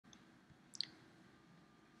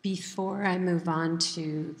Before I move on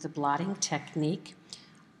to the blotting technique,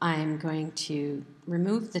 I'm going to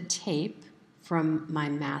remove the tape from my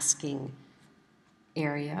masking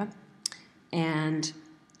area. And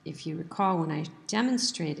if you recall, when I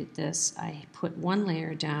demonstrated this, I put one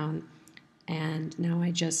layer down, and now I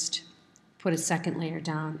just put a second layer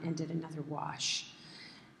down and did another wash.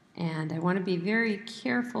 And I want to be very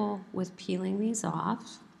careful with peeling these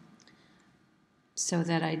off so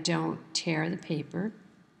that I don't tear the paper.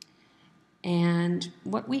 And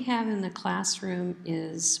what we have in the classroom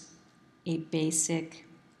is a basic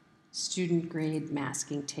student grade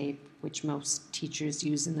masking tape, which most teachers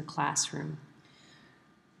use in the classroom.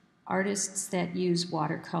 Artists that use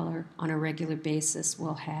watercolor on a regular basis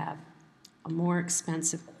will have a more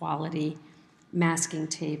expensive quality masking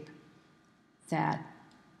tape that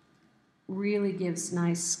really gives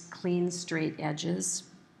nice, clean, straight edges.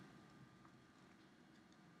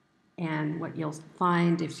 And what you'll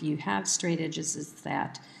find if you have straight edges is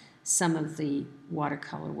that some of the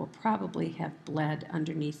watercolor will probably have bled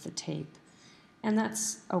underneath the tape. And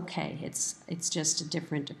that's okay, it's just a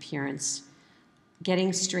different appearance.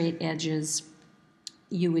 Getting straight edges,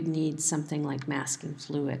 you would need something like masking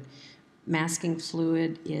fluid. Masking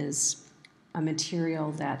fluid is a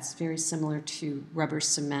material that's very similar to rubber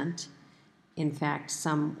cement. In fact,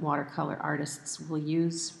 some watercolor artists will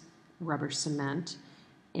use rubber cement,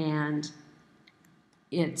 and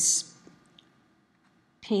it's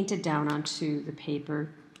painted down onto the paper,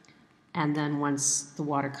 and then once the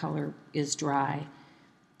watercolor is dry,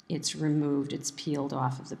 it's removed, it's peeled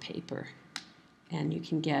off of the paper. And you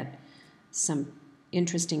can get some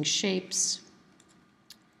interesting shapes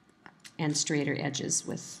and straighter edges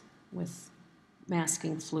with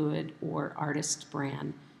masking fluid or artist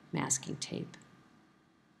brand masking tape.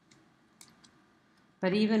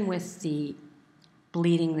 But even with the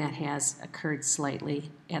bleeding that has occurred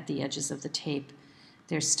slightly at the edges of the tape,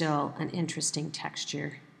 there's still an interesting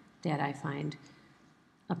texture that I find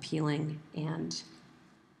appealing, and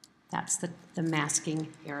that's the masking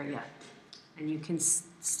area. And you can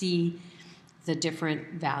see the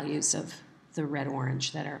different values of the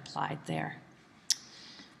red-orange that are applied there.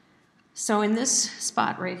 So in this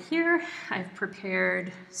spot right here, I've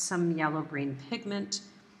prepared some yellow-green pigment,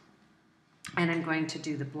 and I'm going to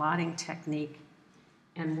do the blotting technique.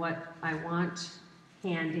 And what I want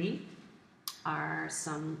handy are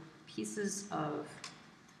some pieces of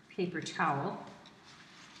paper towel.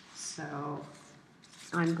 So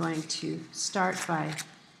I'm going to start by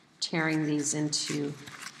tearing these into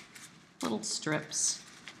little strips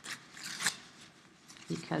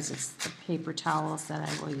because it's the paper towels that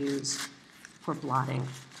I will use for blotting.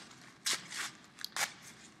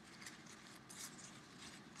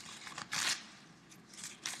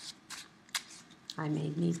 I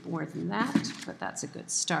may need more than that, but that's a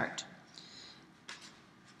good start.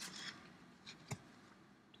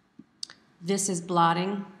 This is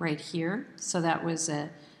blotting right here, so that was a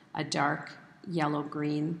dark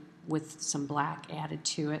yellow-green with some black added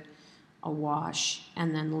to it, a wash,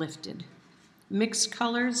 and then lifted. Mixed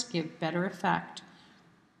colors give better effect.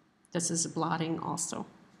 This is a blotting also.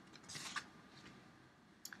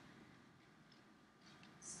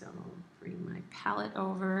 So bring my palette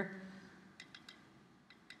over.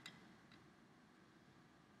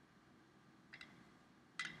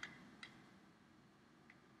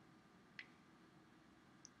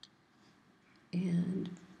 And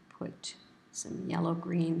put some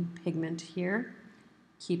yellow-green pigment here,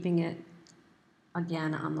 keeping it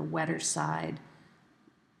again on the wetter side.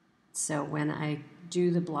 So when I do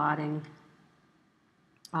the blotting,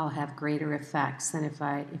 I'll have greater effects than if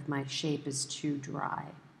my shape is too dry.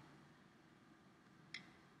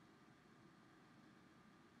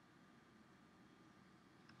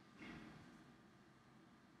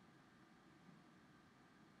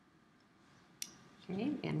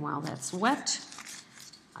 Okay, and while that's wet,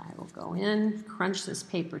 I will go in, crunch this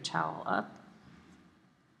paper towel up,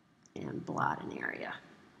 and blot an area.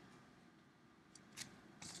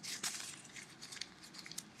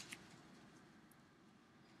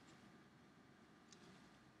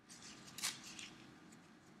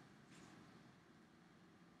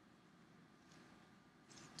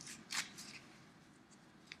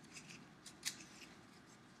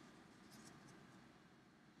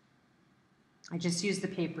 I just use the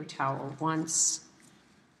paper towel once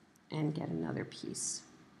and get another piece.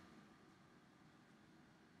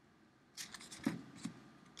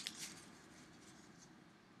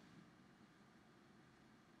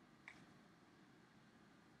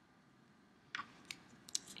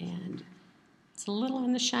 And it's a little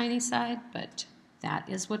on the shiny side, but that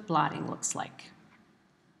is what blotting looks like.